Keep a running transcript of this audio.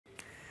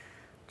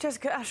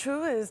Jessica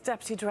Ashooh is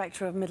Deputy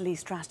Director of Middle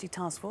East Strategy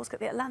Task Force at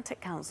the Atlantic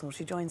Council.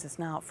 She joins us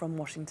now from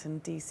Washington,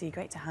 D.C.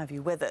 Great to have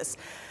you with us.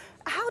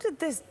 How did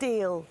this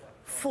deal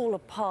fall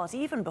apart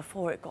even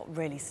before it got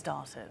really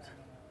started?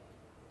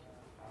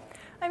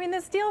 I mean,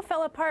 this deal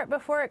fell apart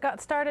before it got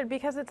started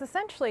because it's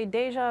essentially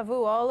deja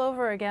vu all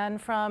over again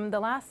from the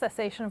last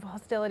cessation of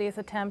hostilities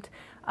attempt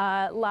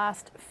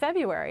last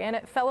February. And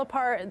it fell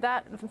apart,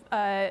 that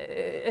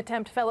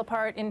attempt fell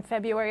apart in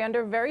February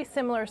under very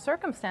similar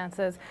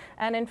circumstances.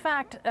 And in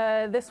fact,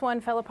 this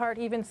one fell apart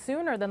even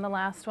sooner than the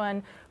last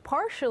one,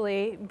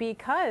 partially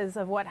because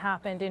of what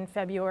happened in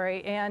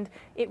February. And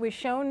it was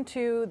shown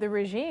to the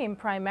regime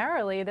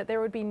primarily that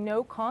there would be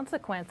no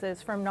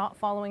consequences from not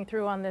following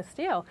through on this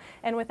deal.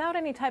 And without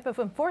any type of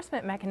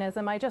enforcement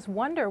mechanism, I just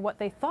wonder what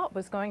they thought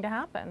was going to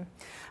happen.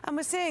 And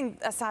we're seeing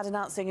Assad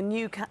announcing a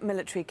new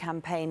military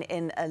campaign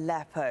in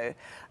Aleppo.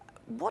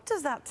 What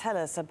does that tell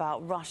us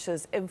about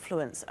Russia's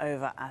influence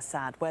over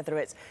Assad, whether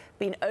it's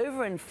been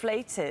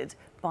overinflated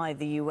by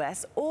the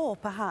US or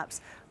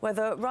perhaps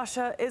whether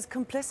Russia is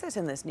complicit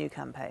in this new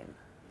campaign?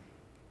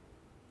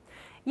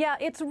 Yeah,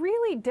 it's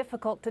really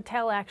difficult to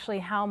tell actually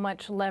how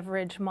much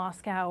leverage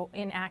Moscow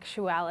in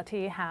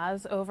actuality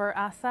has over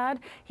Assad.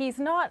 He's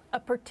not a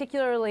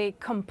particularly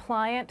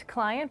compliant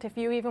client, if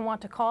you even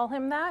want to call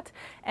him that,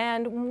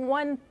 and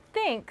one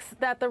thinks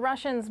that the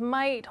Russians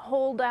might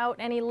hold out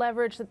any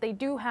leverage that they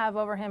do have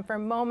over him for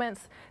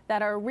moments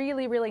that are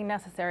really, really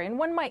necessary. And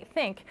one might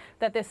think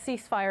that this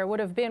ceasefire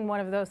would have been one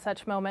of those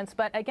such moments.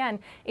 But again,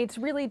 it's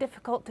really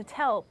difficult to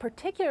tell,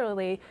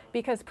 particularly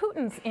because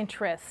Putin's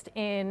interest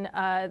in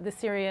the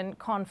Syrian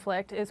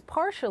conflict is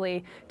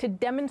partially to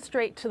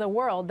demonstrate to the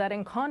world that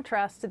in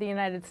contrast to the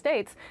United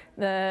States,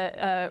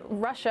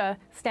 Russia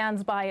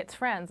stands by its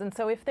friends. And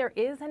so if there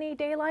is any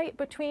daylight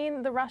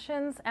between the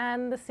Russians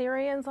and the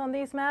Syrians on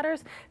these matters,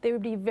 they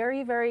would be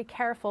very, very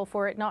careful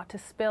for it not to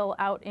spill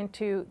out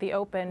into the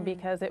open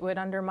because it would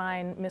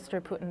undermine Mr.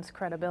 Putin's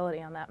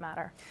credibility on that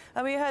matter.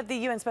 And we heard the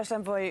UN Special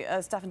Envoy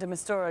Staffan de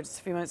Mistura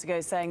just a few moments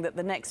ago saying that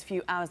the next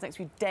few hours, next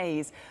few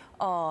days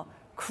are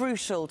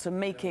crucial to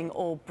making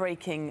or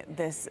breaking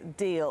this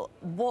deal.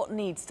 What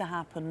needs to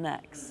happen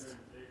next?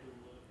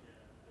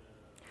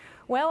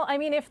 Well, I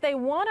mean, if they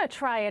want to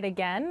try it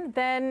again,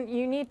 then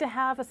you need to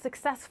have a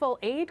successful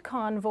aid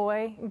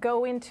convoy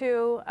go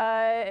into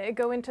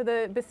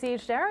the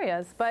besieged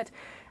areas. But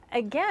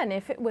again,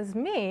 if it was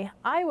me,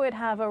 I would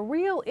have a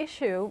real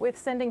issue with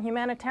sending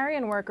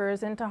humanitarian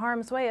workers into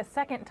harm's way a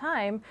second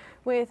time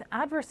with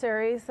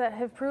adversaries that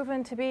have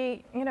proven to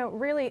be,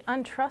 really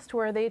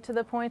untrustworthy to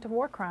the point of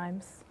war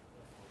crimes.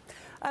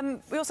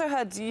 We also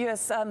heard US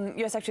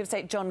Secretary of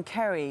State John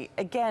Kerry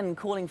again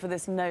calling for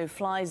this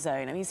no-fly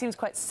zone. I mean, he seems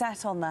quite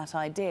set on that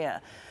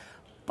idea.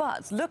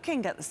 But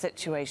looking at the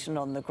situation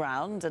on the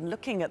ground and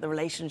looking at the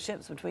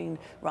relationships between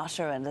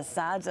Russia and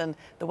Assad and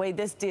the way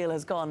this deal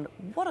has gone,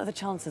 what are the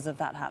chances of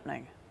that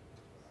happening?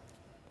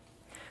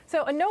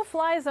 So a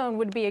no-fly zone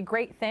would be a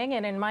great thing,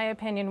 and in my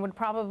opinion would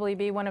probably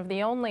be one of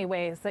the only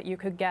ways that you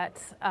could get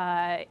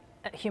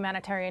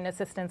humanitarian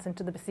assistance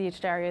into the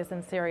besieged areas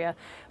in Syria.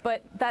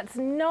 But that's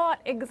not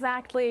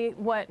exactly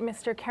what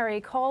Mr. Kerry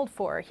called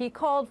for. He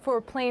called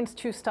for planes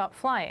to stop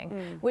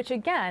flying, which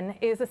again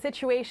is a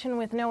situation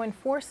with no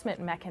enforcement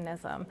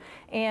mechanism.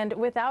 And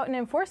without an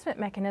enforcement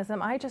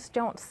mechanism, I just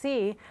don't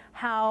see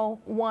how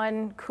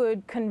one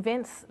could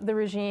convince the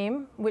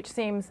regime, which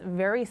seems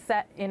very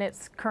set in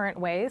its current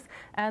ways,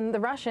 and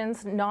the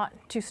Russians not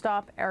to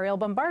stop aerial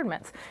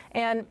bombardments.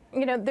 And,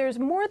 there's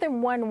more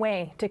than one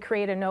way to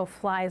create a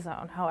no-fly zone.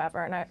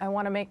 However, and I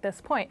want to make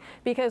this point,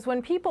 because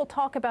when people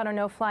talk about a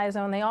no-fly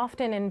zone, they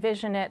often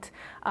envision it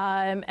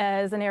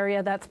as an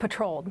area that's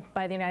patrolled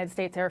by the United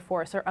States Air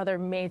Force or other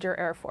major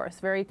Air Force,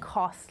 very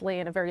costly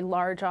and a very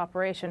large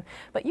operation.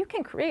 But you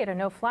can create a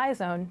no-fly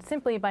zone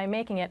simply by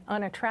making it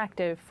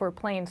unattractive for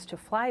planes to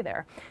fly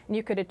there. And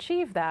you could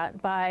achieve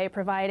that by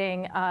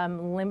providing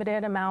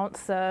limited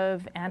amounts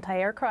of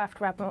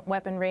anti-aircraft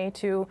weaponry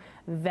to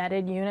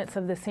vetted units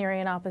of the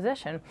Syrian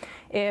opposition.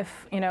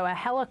 If, a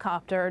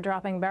helicopter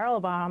dropping barrel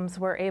bombs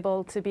were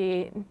able to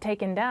be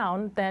taken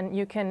down, then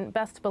you can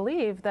best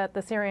believe that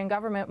the Syrian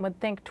government would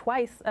think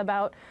twice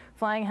about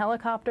flying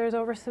helicopters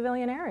over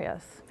civilian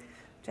areas.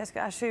 Jessica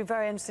Ashooh,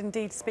 very interested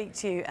indeed to speak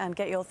to you and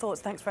get your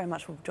thoughts. Thanks very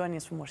much for joining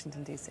us from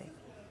Washington, D.C.